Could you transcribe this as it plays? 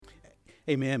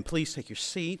Amen. Please take your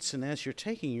seats, and as you're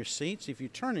taking your seats, if you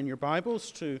turn in your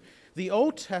Bibles to the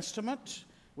Old Testament,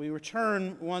 we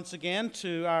return once again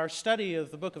to our study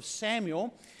of the book of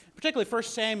Samuel, particularly 1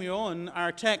 Samuel, and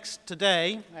our text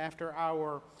today, after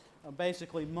our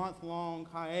basically month-long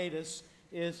hiatus,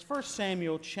 is 1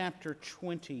 Samuel chapter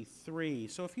 23.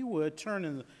 So if you would, turn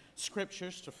in the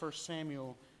Scriptures to 1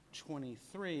 Samuel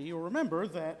 23. You'll remember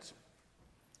that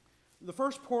the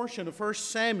first portion of 1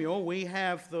 Samuel, we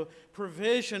have the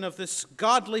provision of this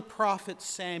godly prophet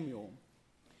Samuel.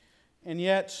 And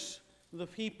yet, the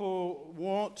people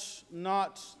want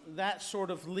not that sort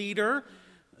of leader.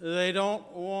 They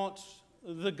don't want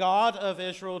the God of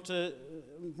Israel to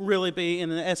really be,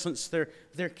 in essence,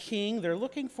 their king. They're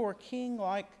looking for a king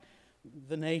like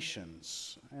the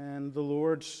nations. And the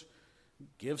Lord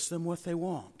gives them what they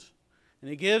want. And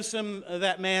He gives them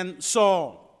that man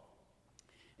Saul.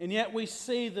 And yet we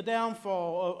see the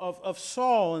downfall of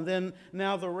Saul, and then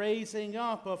now the raising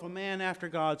up of a man after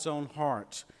God's own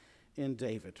heart in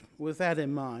David. With that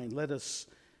in mind, let us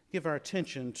give our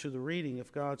attention to the reading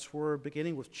of God's Word,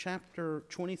 beginning with chapter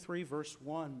 23, verse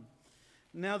 1.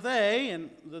 Now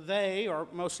they are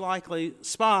most likely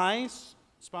spies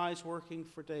working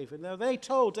for David. Now they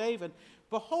told David,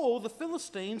 "Behold, the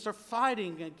Philistines are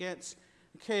fighting against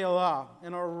Keilah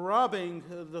and are rubbing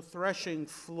the threshing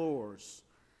floors."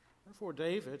 Therefore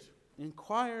David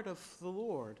inquired of the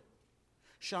Lord,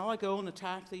 "Shall I go and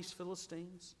attack these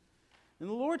Philistines?" And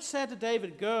the Lord said to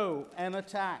David, "Go and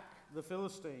attack the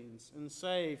Philistines and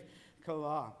save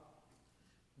Keilah."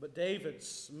 But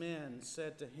David's men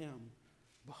said to him,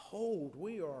 "Behold,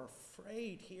 we are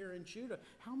afraid here in Judah.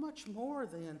 How much more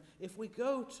then if we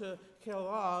go to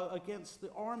Keilah against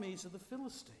the armies of the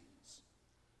Philistines?"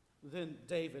 Then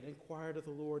David inquired of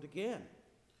the Lord again.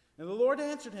 And the Lord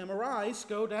answered him, "Arise,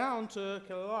 go down to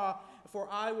Keilah, for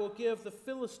I will give the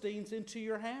Philistines into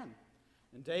your hand."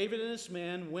 And David and his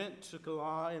men went to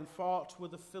Keilah and fought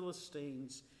with the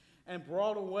Philistines and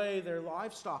brought away their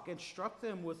livestock and struck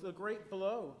them with a great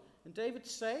blow. And David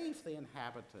saved the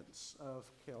inhabitants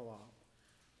of Keilah.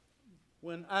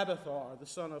 When Abiathar, the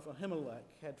son of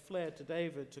Ahimelech, had fled to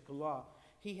David to Keilah,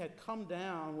 he had come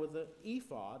down with an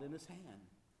ephod in his hand.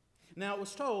 Now it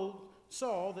was told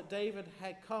Saul that David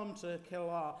had come to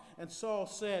Keilah, and Saul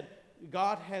said,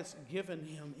 "God has given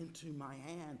him into my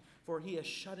hand, for he has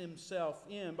shut himself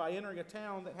in by entering a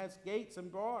town that has gates and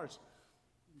bars."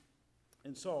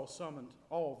 And Saul summoned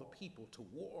all the people to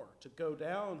war, to go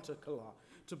down to Keilah,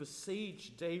 to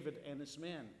besiege David and his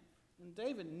men. And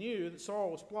David knew that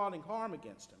Saul was plotting harm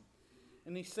against him.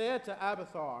 And he said to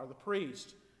Abiathar, the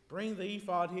priest, "Bring the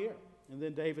ephod here." And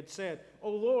then David said,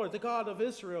 "O Lord, the God of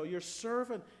Israel, your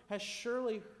servant has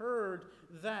surely heard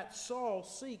that Saul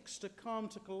seeks to come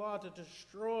to Keilah to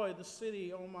destroy the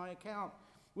city on my account.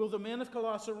 Will the men of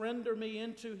Keilah surrender me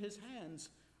into his hands?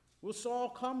 Will Saul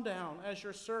come down as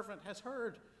your servant has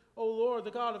heard? O Lord,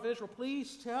 the God of Israel,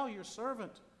 please tell your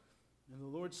servant." And the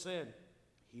Lord said,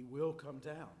 "He will come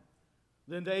down."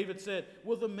 Then David said,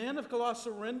 "Will the men of Keilah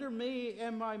surrender me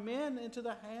and my men into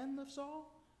the hand of Saul?"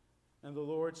 And the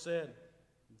Lord said,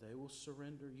 "They will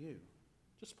surrender you."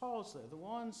 Just pause there. The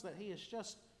ones that he has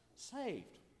just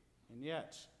saved, and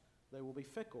yet they will be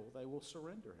fickle. They will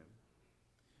surrender him.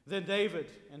 Then David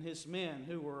and his men,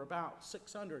 who were about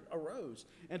 600, arose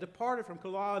and departed from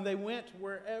Keilah, and they went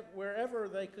wherever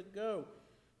they could go.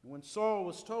 And when Saul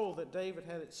was told that David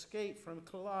had escaped from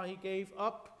Keilah, he gave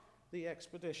up the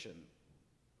expedition.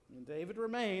 And David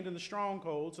remained in the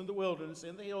strongholds in the wilderness,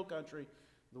 in the hill country,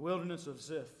 the wilderness of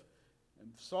Ziph.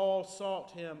 And Saul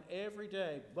sought him every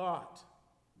day, but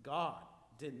God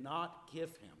did not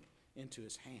give him into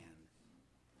his hand.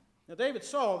 Now David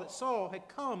saw that Saul had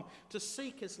come to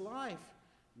seek his life.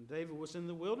 And David was in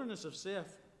the wilderness of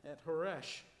Ziph at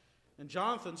Horesh. And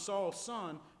Jonathan, Saul's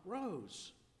son,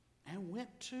 rose and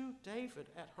went to David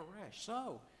at Horesh.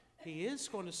 So he is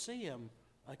going to see him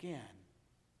again.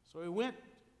 So he went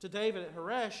to David at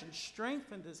Horesh and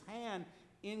strengthened his hand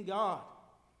in God.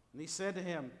 And he said to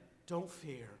him, "Don't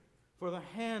fear, for the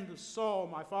hand of Saul,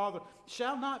 my father,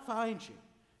 shall not find you.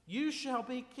 You shall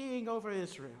be king over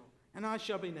Israel, and I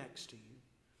shall be next to you.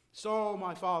 Saul,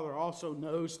 my father, also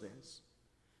knows this."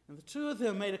 And the two of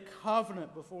them made a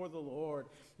covenant before the Lord.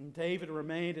 And David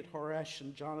remained at Horesh,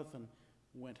 and Jonathan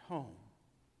went home.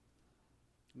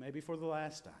 Maybe for the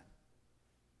last time.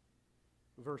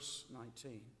 Verse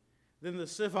 19. Then the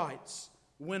Ziphites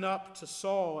went up to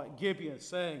Saul at Gibeah,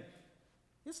 saying,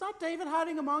 "Is not David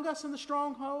hiding among us in the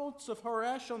strongholds of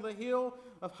Horesh on the hill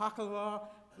of Hachilah,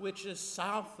 which is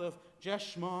south of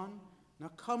Jeshimon?" Now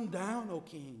come down, O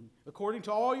king, according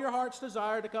to all your heart's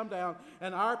desire to come down,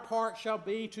 and our part shall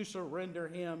be to surrender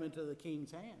him into the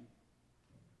king's hand.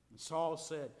 And Saul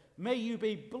said, May you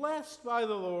be blessed by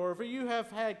the Lord, for you have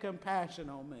had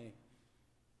compassion on me.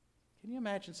 Can you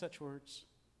imagine such words?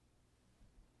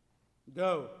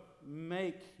 Go,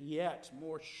 make yet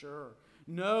more sure.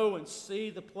 Know and see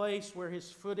the place where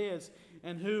his foot is,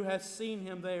 and who has seen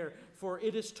him there. For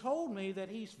it is told me that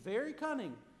he's very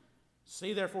cunning.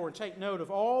 See therefore and take note of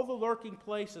all the lurking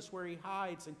places where he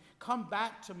hides, and come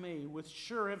back to me with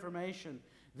sure information.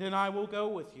 Then I will go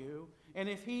with you. And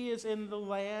if he is in the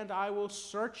land, I will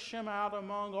search him out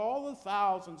among all the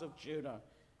thousands of Judah.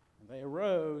 And they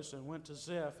arose and went to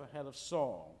Ziph ahead of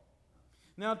Saul.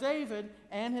 Now David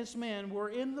and his men were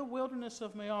in the wilderness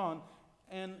of Maon,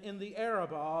 and in the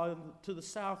Arabah to the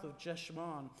south of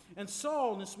Jeshimon. And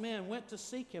Saul and his men went to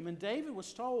seek him, and David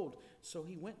was told. So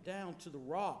he went down to the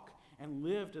rock and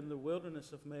lived in the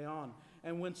wilderness of Maon.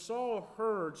 And when Saul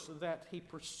heard that he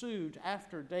pursued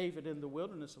after David in the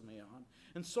wilderness of Maon,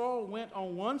 and Saul went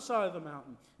on one side of the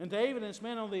mountain, and David and his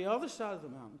men on the other side of the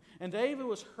mountain. And David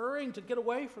was hurrying to get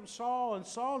away from Saul, and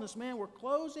Saul and his men were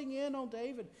closing in on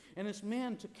David and his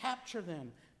men to capture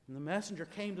them. And the messenger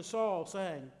came to Saul,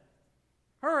 saying,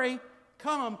 Hurry,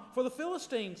 come, for the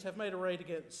Philistines have made a raid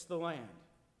against the land.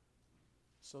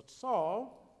 So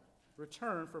Saul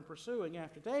returned from pursuing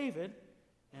after David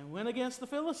and went against the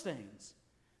Philistines.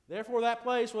 Therefore that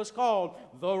place was called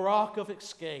the Rock of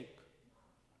Escape.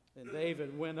 And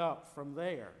David went up from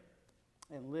there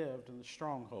and lived in the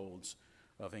strongholds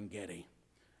of En-Gedi.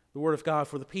 The word of God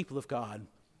for the people of God.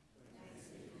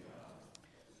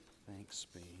 Thanks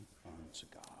be unto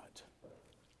God.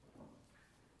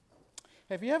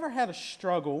 Have you ever had a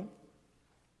struggle?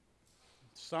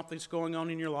 Something's going on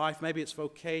in your life. Maybe it's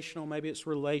vocational, maybe it's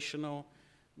relational,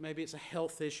 maybe it's a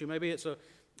health issue, maybe it's a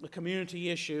community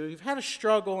issue. You've had a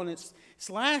struggle and it's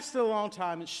lasted a long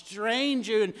time. It's strained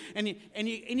you and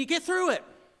you get through it.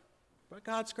 By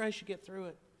God's grace, you get through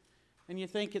it. And you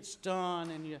think it's done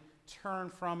and you turn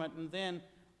from it, and then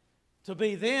to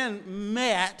be then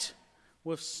met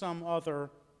with some other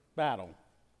battle,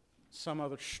 some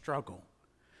other struggle.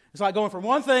 It's like going from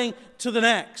one thing to the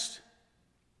next.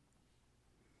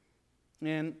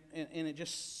 And it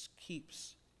just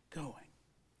keeps going.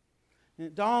 And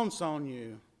it dawns on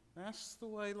you, that's the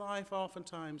way life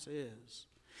oftentimes is.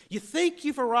 You think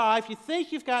you've arrived, you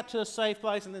think you've got to a safe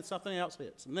place, and then something else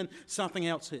hits, and then something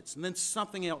else hits, and then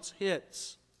something else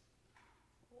hits.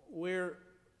 We're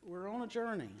on a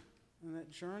journey, and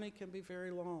that journey can be very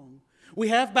long. We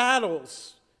have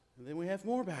battles, and then we have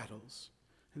more battles,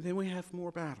 and then we have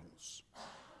more battles.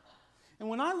 And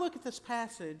when I look at this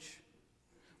passage,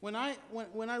 when I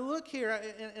look here,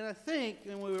 and I think,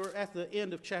 and we were at the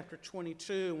end of chapter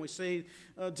 22, and we see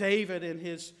David and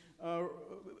his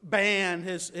band,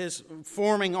 his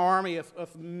forming army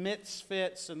of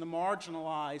misfits and the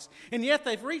marginalized, and yet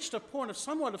they've reached a point of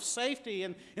somewhat of safety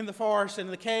in the forest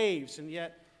and the caves, and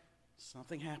yet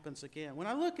something happens again. When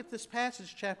I look at this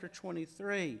passage, chapter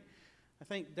 23, I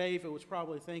think David was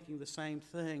probably thinking the same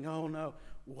thing. Oh no,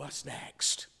 what's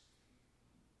next?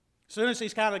 As soon as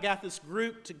he's kind of got this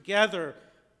group together,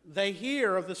 they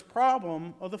hear of this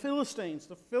problem of the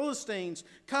Philistines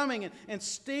coming and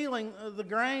stealing the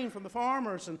grain from the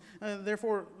farmers, and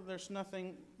therefore there's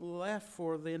nothing left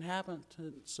for the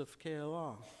inhabitants of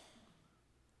Keilah.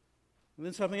 And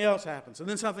then something else happens, and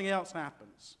then something else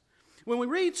happens. When we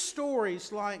read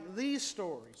stories like these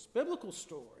stories, biblical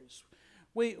stories,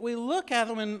 we look at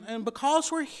them, and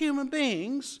because we're human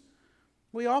beings,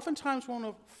 we oftentimes want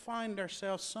to find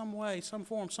ourselves some way, some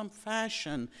form, some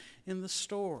fashion in the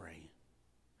story.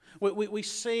 We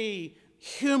see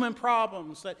human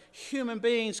problems that human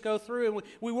beings go through, and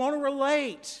we want to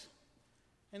relate.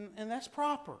 And that's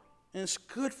proper. And it's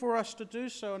good for us to do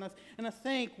so. And I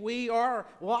think we are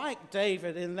like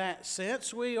David in that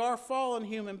sense. We are fallen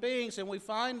human beings, and we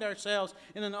find ourselves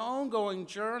in an ongoing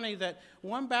journey that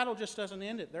one battle just doesn't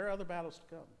end it. There are other battles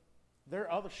to come. There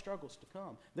are other struggles to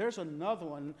come. There's another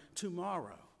one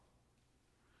tomorrow.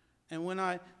 And when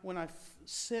I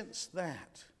sense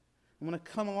that, and when I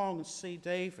come along and see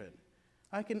David,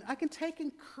 I can take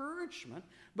encouragement,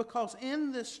 because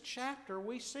in this chapter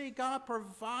we see God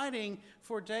providing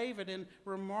for David in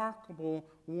remarkable,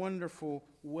 wonderful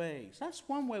ways. That's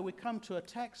one way we come to a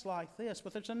text like this,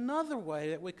 but there's another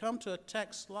way that we come to a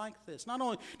text like this. Not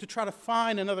only to try to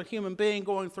find another human being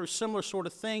going through similar sort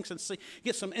of things and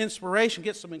get some inspiration,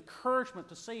 get some encouragement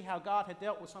to see how God had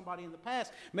dealt with somebody in the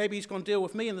past. Maybe He's going to deal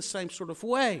with me in the same sort of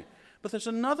way. But there's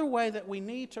another way that we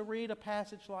need to read a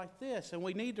passage like this, and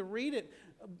we need to read it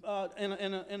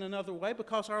in another way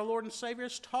because our Lord and Savior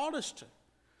has taught us to.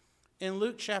 In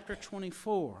Luke chapter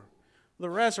 24, the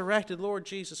resurrected Lord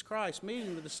Jesus Christ,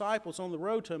 meeting the disciples on the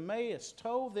road to Emmaus,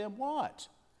 told them what?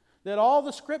 That all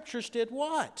the Scriptures did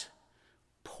what?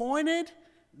 Pointed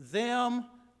them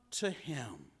to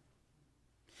Him.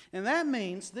 And that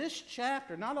means this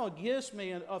chapter not only gives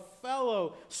me a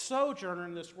fellow sojourner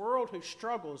in this world who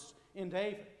struggles in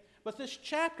David, but this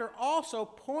chapter also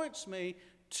points me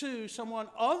to someone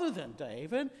other than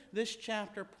David. This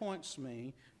chapter points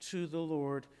me to the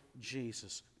Lord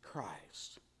Jesus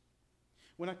Christ.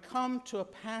 When I come to a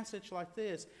passage like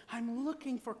this, I'm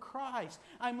looking for Christ.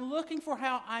 I'm looking for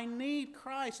how I need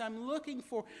Christ. I'm looking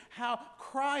for how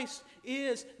Christ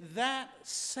is that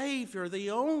Savior, the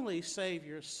only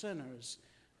Savior of sinners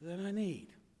that I need.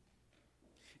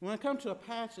 When I come to a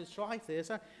passage like this,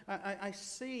 I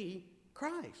see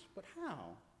Christ. But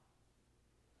how?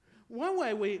 One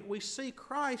way we see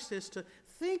Christ is to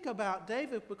think about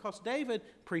David, because David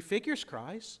prefigures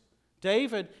Christ.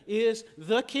 David is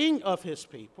the king of his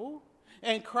people,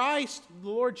 and Christ, the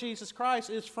Lord Jesus Christ,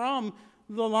 is from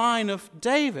the line of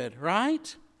David,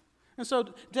 right? And so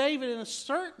David, in a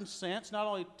certain sense, not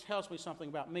only tells me something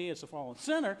about me as a fallen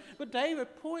sinner, but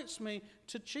David points me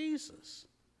to Jesus.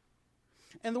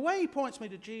 And the way he points me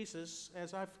to Jesus,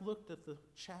 as I've looked at the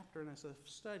chapter and as I've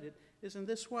studied, is in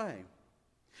this way.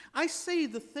 I see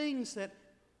the things that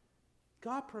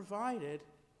God provided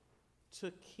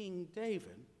to King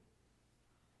David.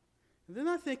 And then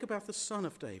I think about the son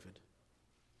of David.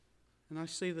 And I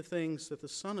see the things that the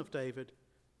son of David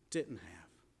didn't have.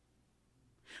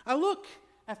 I look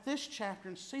at this chapter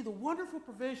and see the wonderful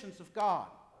provisions of God.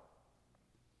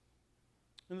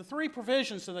 And the three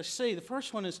provisions that I see, the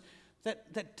first one is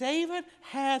that David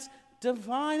has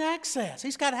divine access.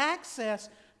 He's got access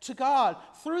to God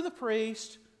through the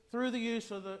priest, through the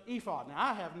use of the ephod. Now,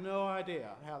 I have no idea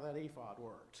how that ephod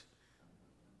worked.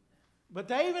 But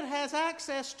David has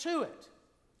access to it.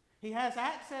 He has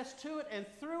access to it, and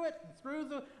through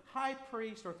the high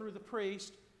priest or through the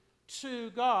priest to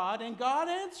God, and God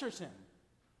answers him.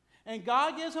 And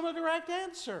God gives him a direct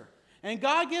answer. And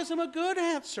God gives him a good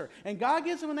answer. And God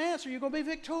gives him an answer. You're going to be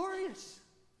victorious.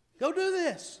 Go do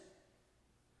this.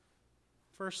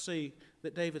 First, see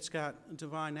that David's got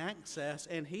divine access,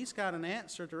 and he's got an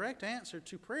answer, direct answer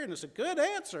to prayer. And it's a good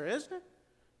answer, isn't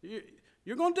it?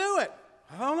 You're going to do it.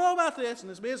 I don't know about this. And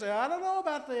this man says, I don't know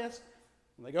about this.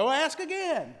 And they go ask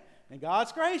again. And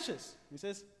God's gracious. He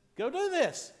says, go do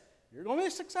this. You're going to be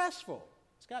successful.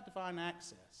 He's got divine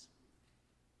access.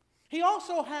 He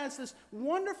also has this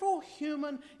wonderful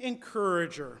human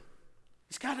encourager.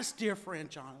 He's got his dear friend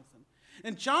Jonathan.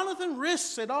 And Jonathan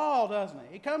risks it all, doesn't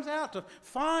he? He comes out to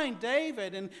find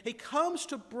David, and he comes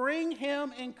to bring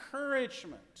him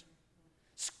encouragement.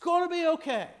 It's going to be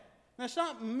okay. And it's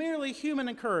not merely human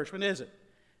encouragement, is it?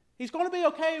 He's going to be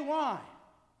okay. Why?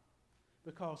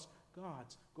 Because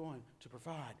God's going to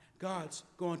provide. God's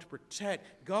going to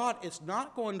protect. God is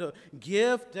not going to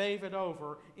give David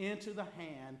over into the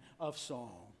hand of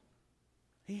Saul.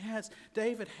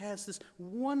 David has this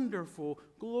wonderful,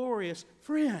 glorious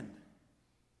friend.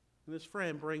 And this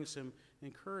friend brings him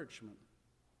encouragement.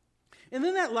 And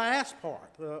then that last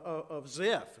part of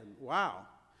Ziph, and wow,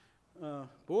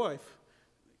 boy,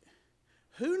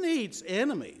 who needs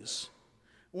enemies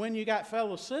when you got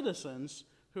fellow citizens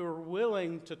who are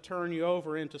willing to turn you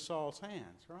over into Saul's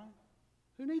hands, right?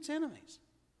 Who needs enemies?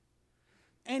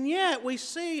 And yet we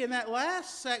see in that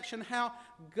last section how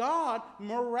God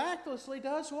miraculously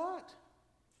does what?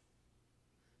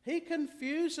 He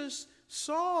confuses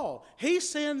Saul. He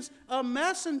sends a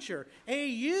messenger. And he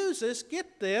uses,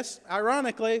 get this,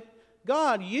 ironically,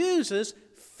 God uses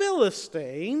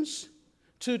Philistines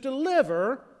to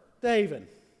deliver David.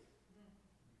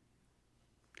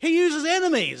 He uses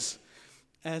enemies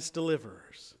as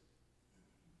deliverers.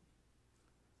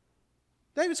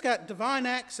 David's got divine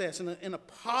access and a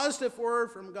positive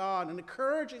word from God, an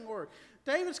encouraging word.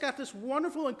 David's got this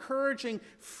wonderful, encouraging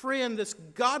friend, this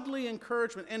godly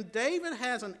encouragement. And David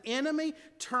has an enemy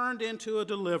turned into a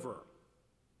deliverer.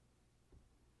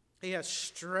 He has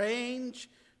strange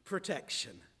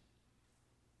protection.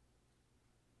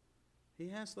 He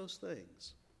has those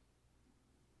things.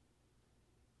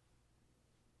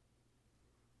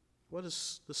 What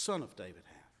does the son of David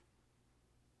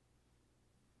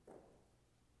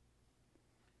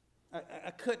have?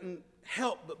 I couldn't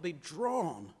help but be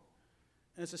drawn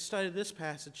as I studied this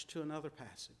passage to another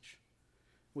passage.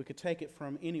 We could take it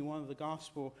from any one of the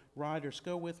gospel writers.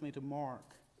 Go with me to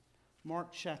Mark.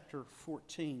 Mark chapter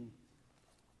 14.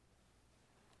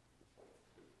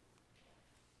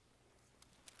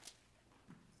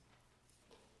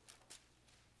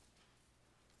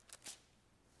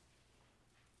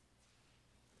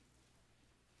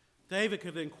 David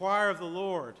could inquire of the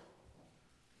Lord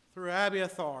through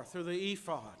Abiathar, through the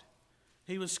ephod.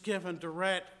 He was given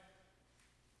direct,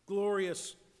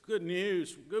 glorious, good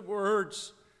news, good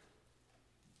words.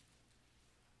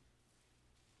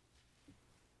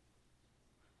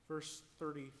 Verse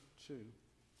 32.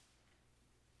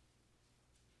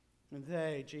 And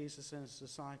they, Jesus and his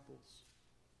disciples,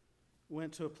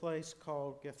 went to a place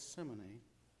called Gethsemane.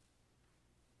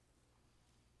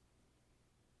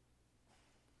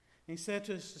 He said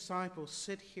to his disciples,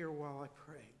 "Sit here while I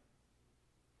pray."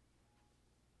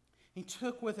 He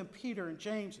took with him Peter and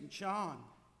James and John,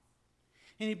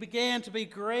 and he began to be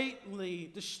greatly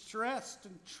distressed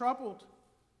and troubled.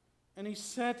 And he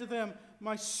said to them,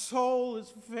 "My soul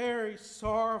is very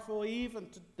sorrowful, even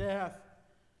to death.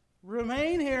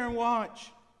 Remain here and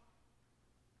watch."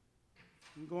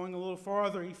 And going a little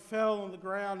farther, he fell on the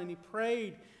ground and he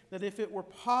prayed that if it were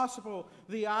possible,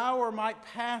 the hour might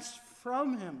pass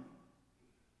from him.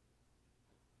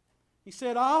 He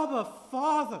said, "Abba,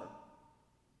 Father,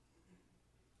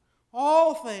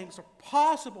 all things are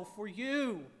possible for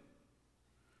you.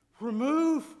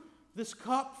 Remove this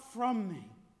cup from me.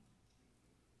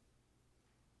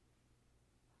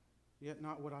 Yet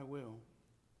not what I will,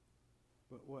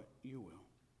 but what you will."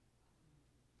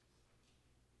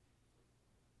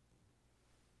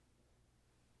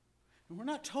 And we're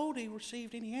not told he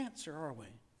received any answer, are we?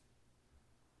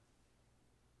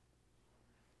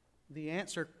 The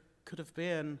answer could have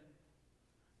been,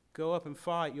 "Go up and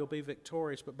fight, you'll be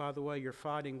victorious, but by the way, your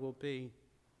fighting will be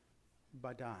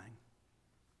by dying."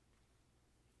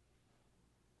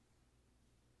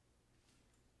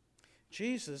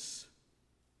 Jesus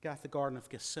got the Garden of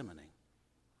Gethsemane.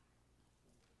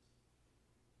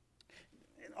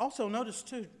 Also, notice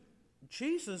too,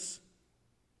 Jesus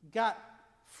got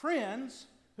friends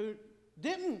who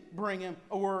didn't bring him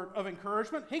a word of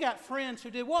encouragement. He got friends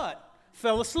who did what?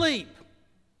 Fell asleep.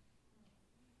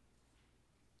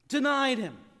 Denied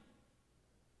him.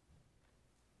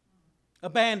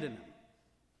 Abandoned him.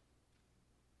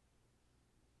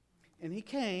 And he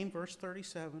came, verse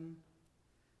 37,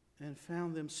 and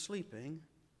found them sleeping.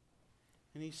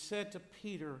 And he said to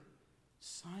Peter,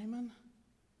 "Simon,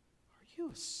 are you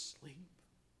asleep?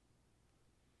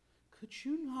 Could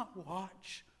you not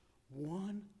watch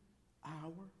 1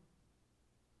 hour?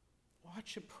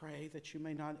 Watch and pray that you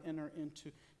may not enter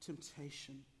into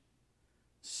temptation.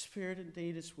 The spirit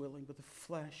indeed is willing, but the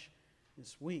flesh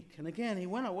is weak." And again he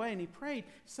went away and he prayed,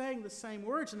 saying the same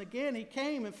words. And again he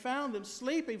came and found them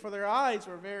sleeping, for their eyes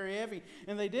were very heavy,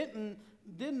 and they did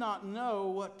not know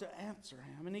what to answer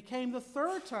him. And he came the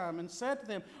third time and said to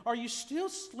them, "Are you still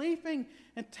sleeping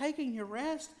and taking your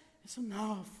rest? It's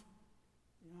enough.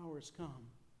 The hour has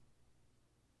come.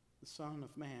 The Son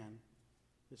of Man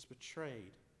is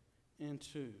betrayed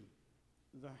into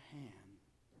the hand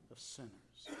of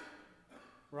sinners.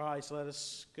 Rise, let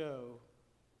us go.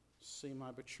 See,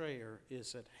 my betrayer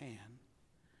is at hand."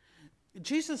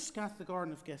 Jesus got the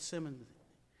Garden of Gethsemane.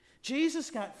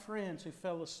 Jesus got friends who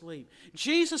fell asleep.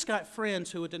 Jesus got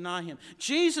friends who would deny him.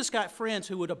 Jesus got friends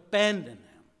who would abandon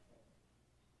him.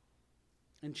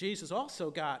 And Jesus also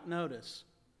got, notice,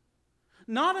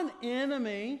 not an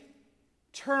enemy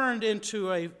turned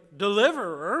into a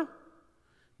deliverer.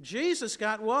 Jesus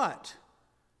got what?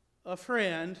 A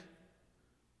friend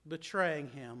betraying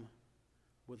him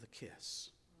with a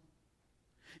kiss.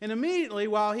 And immediately,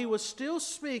 while he was still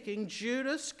speaking,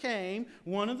 Judas came,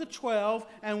 one of the 12,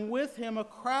 and with him a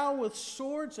crowd with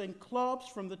swords and clubs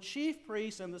from the chief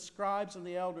priests and the scribes and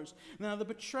the elders. Now the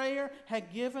betrayer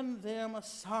had given them a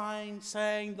sign,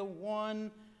 saying, "The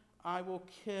one I will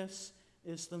kiss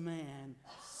is the man.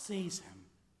 Seize him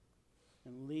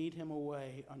and lead him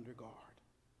away under guard."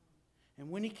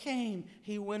 And when he came,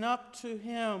 he went up to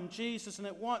him, Jesus, and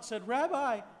at once said,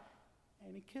 "Rabbi,"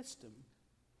 and he kissed him.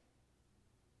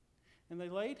 And they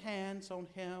laid hands on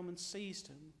him and seized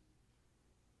him.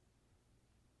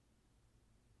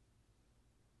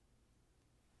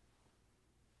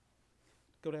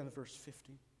 Go down to verse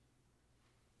 50.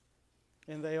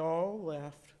 And they all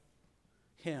left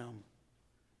him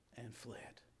and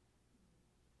fled.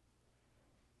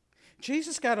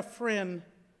 Jesus got a friend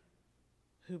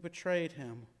who betrayed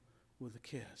him with a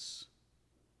kiss.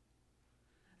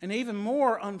 And even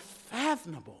more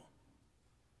unfathomable,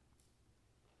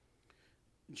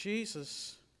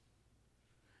 Jesus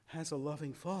has a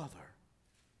loving Father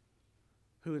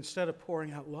who, instead of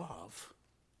pouring out love,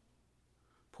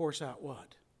 pours out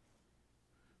what?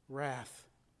 Wrath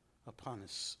upon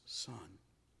his Son.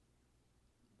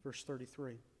 Verse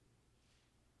 33.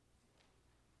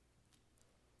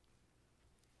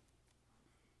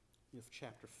 Of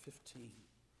chapter 15.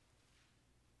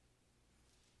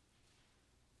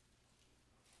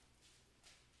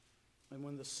 And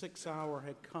when the 6th hour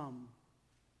had come,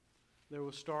 there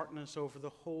was darkness over the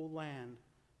whole land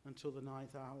until the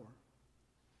 9th hour.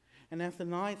 And at the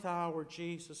 9th hour,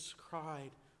 Jesus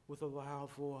cried with a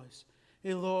loud voice,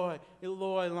 Eloi,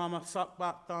 Eloi, lama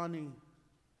sabachthani,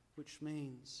 which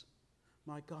means,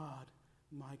 my God,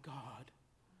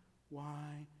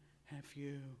 why have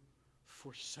you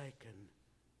forsaken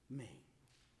me?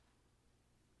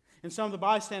 And some of the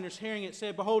bystanders hearing it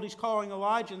said, Behold, he's calling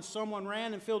Elijah. And someone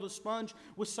ran and filled a sponge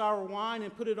with sour wine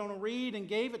and put it on a reed and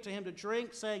gave it to him to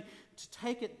drink, saying, to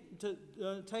take it to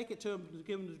him, to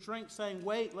give him to drink, saying,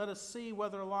 Wait, let us see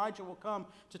whether Elijah will come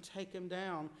to take him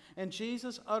down. And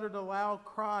Jesus uttered a loud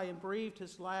cry and breathed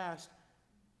his last.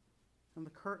 And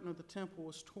the curtain of the temple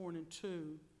was torn in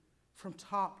two from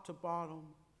top to bottom.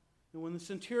 And when the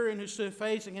centurion who stood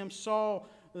facing him saw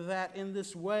that in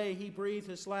this way he breathed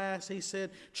his last, he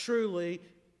said, Truly,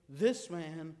 this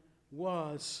man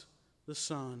was the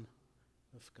Son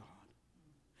of God.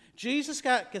 Jesus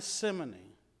got Gethsemane.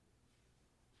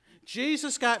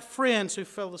 Jesus got friends who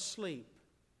fell asleep.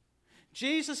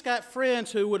 Jesus got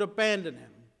friends who would abandon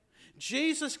him.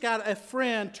 Jesus got a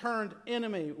friend turned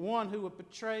enemy, one who would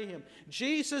betray him.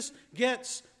 Jesus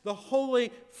gets the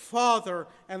Holy Father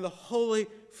and the Holy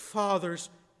Father's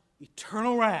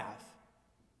eternal wrath.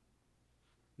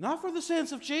 Not for the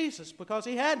sins of Jesus, because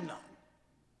he had none.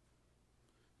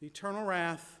 The eternal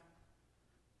wrath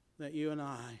that you and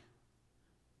I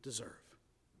deserve.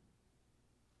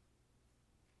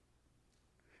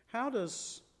 How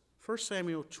does 1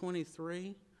 Samuel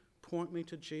 23 point me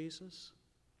to Jesus?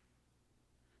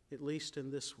 At least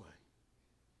in this way.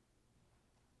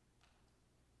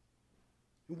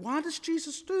 Why does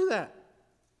Jesus do that?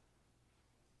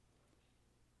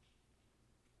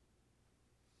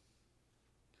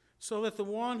 So that the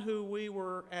one who we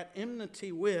were at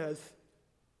enmity with,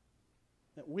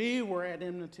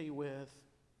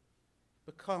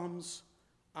 becomes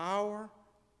our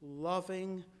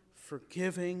loving,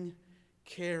 forgiving,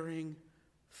 caring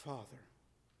Father.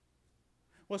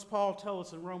 What's Paul tell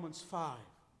us in Romans 5?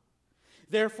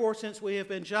 Therefore, since we have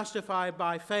been justified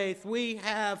by faith, we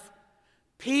have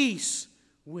peace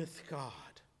with God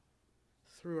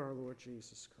through our Lord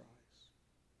Jesus Christ.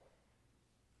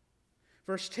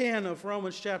 Verse 10 of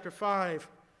Romans chapter 5,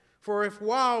 For if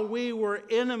while we were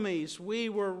enemies, we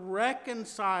were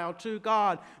reconciled to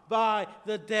God by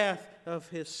the death of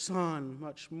his Son,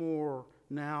 much more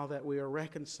now that we are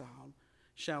reconciled,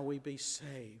 shall we be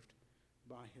saved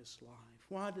by his life.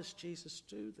 Why does Jesus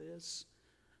do this?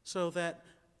 So that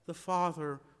the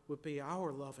Father would be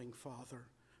our loving Father,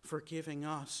 forgiving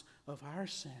us of our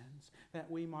sins,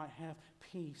 that we might have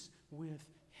peace with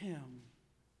him.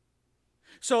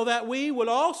 So that we would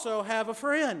also have a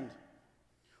friend,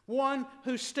 one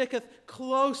who sticketh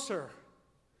closer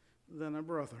than a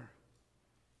brother.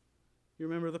 You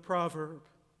remember the proverb,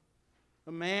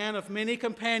 a man of many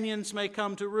companions may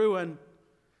come to ruin,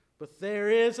 but there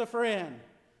is a friend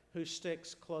who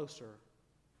sticks closer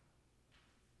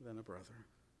than a brother.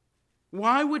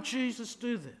 Why would Jesus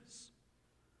do this?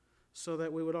 So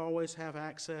that we would always have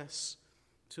access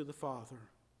to the Father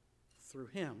through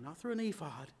him, not through an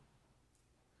ephod,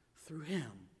 through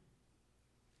him.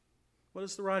 What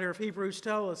does the writer of Hebrews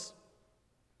tell us?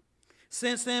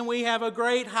 Since then we have a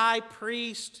great high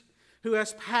priest who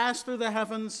has passed through the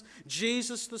heavens,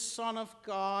 Jesus the Son of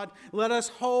God. Let us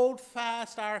hold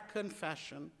fast our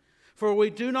confession. For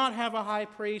we do not have a high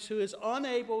priest who is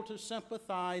unable to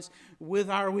sympathize with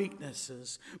our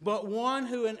weaknesses, but one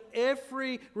who in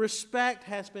every respect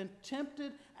has been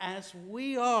tempted as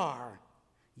we are,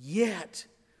 yet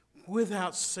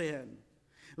without sin.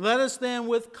 Let us then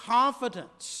with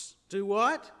confidence do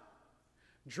what?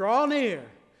 Draw near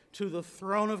to the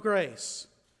throne of grace,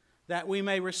 that we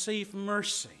may receive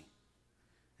mercy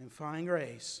and find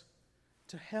grace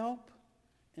to help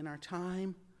in our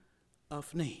time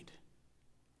of need.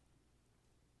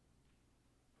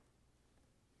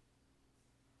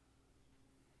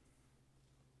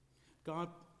 God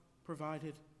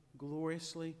provided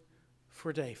gloriously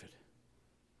for David.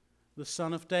 The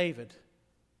son of David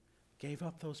gave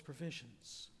up those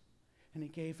provisions. And he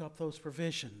gave up those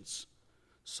provisions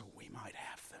so we might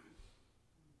have them.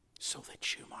 So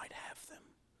that you might have them.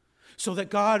 So that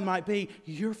God might be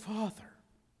your Father.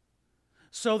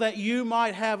 So that you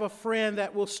might have a friend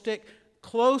that will stick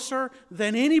closer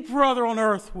than any brother on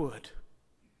earth would.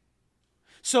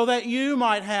 So that you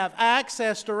might have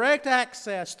access, direct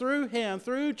access through him,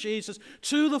 through Jesus,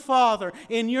 to the Father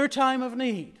in your time of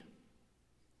need.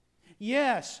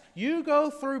 Yes, you go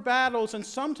through battles and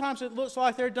sometimes it looks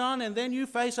like they're done and then you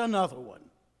face another one.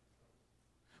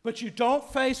 But you don't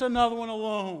face another one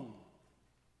alone.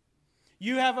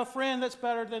 You have a friend that's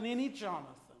better than any Jonathan.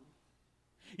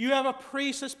 You have a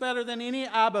priest that's better than any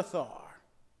Abiathar.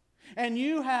 And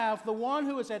you have the one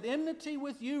who is at enmity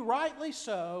with you, rightly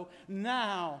so,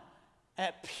 now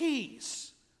at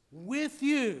peace with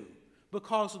you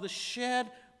because of the shed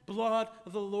blood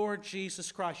of the Lord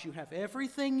Jesus Christ. You have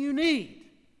everything you need.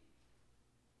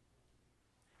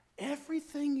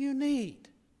 Everything you need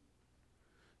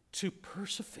to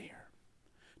persevere,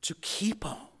 to keep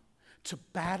on, to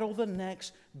battle the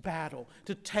next battle,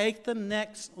 to take the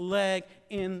next leg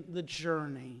in the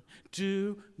journey.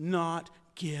 Do not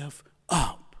give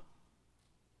up.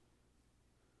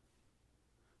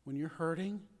 When you're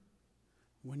hurting,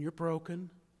 when you're broken,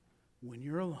 when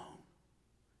you're alone,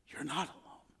 you're not alone.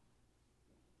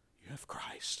 You have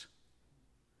Christ.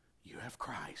 You have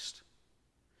Christ.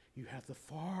 You have the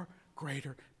far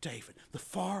greater David, the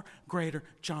far greater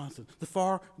Jonathan, the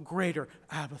far greater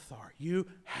Abiathar. You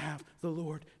have the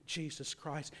Lord Jesus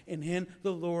Christ. And in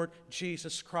the Lord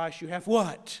Jesus Christ, you have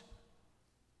what?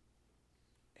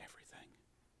 Everything.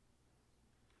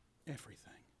 Everything.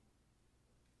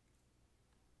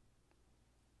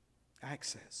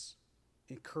 Access,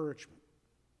 encouragement,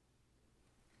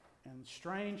 and the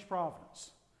strange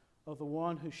providence of the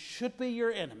one who should be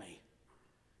your enemy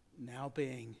now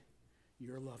being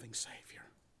your loving Savior.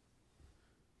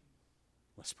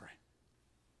 Let's pray.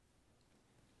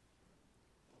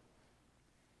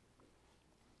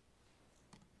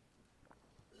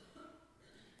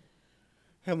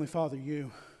 Heavenly Father,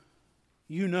 you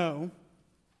know,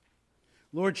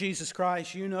 Lord Jesus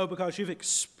Christ, you know because you've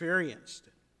experienced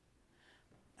it,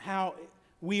 how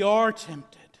we are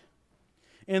tempted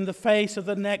in the face of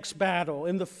the next battle,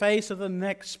 in the face of the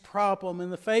next problem, in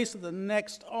the face of the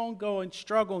next ongoing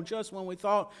struggle, just when we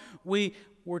thought we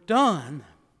were done.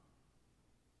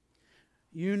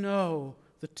 You know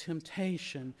the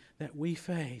temptation that we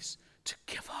face to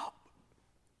give up,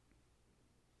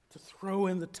 to throw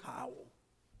in the towel,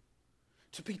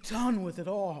 to be done with it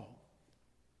all.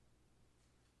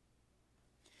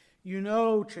 You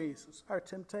know, Jesus, our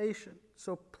temptation.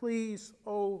 So please,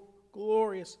 oh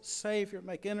glorious Savior,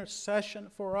 make intercession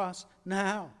for us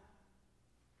now.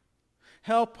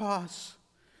 Help us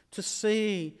to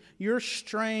see your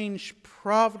strange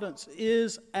providence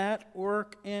is at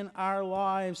work in our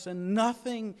lives, and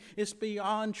nothing is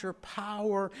beyond your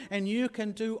power, and you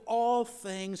can do all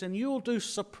things, and you'll do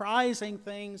surprising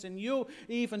things, and you'll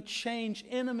even change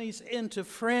enemies into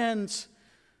friends.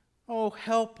 Oh,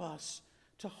 help us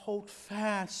to hold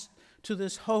fast to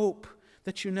this hope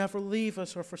that you never leave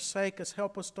us or forsake us.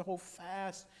 Help us to hold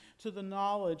fast to the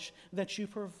knowledge that you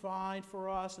provide for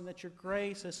us and that your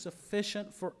grace is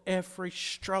sufficient for every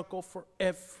struggle, for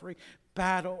every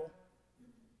battle.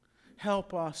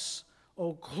 Help us,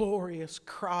 O glorious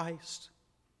Christ.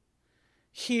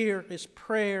 Hear his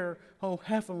prayer, O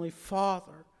Heavenly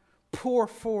Father. Pour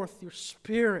forth your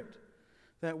Spirit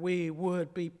that we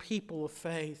would be people of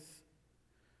faith,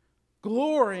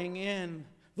 glorying in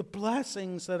the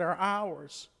blessings that are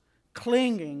ours,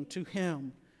 clinging to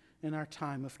him in our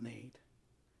time of need.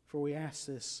 For we ask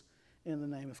this in the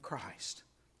name of Christ.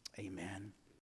 Amen.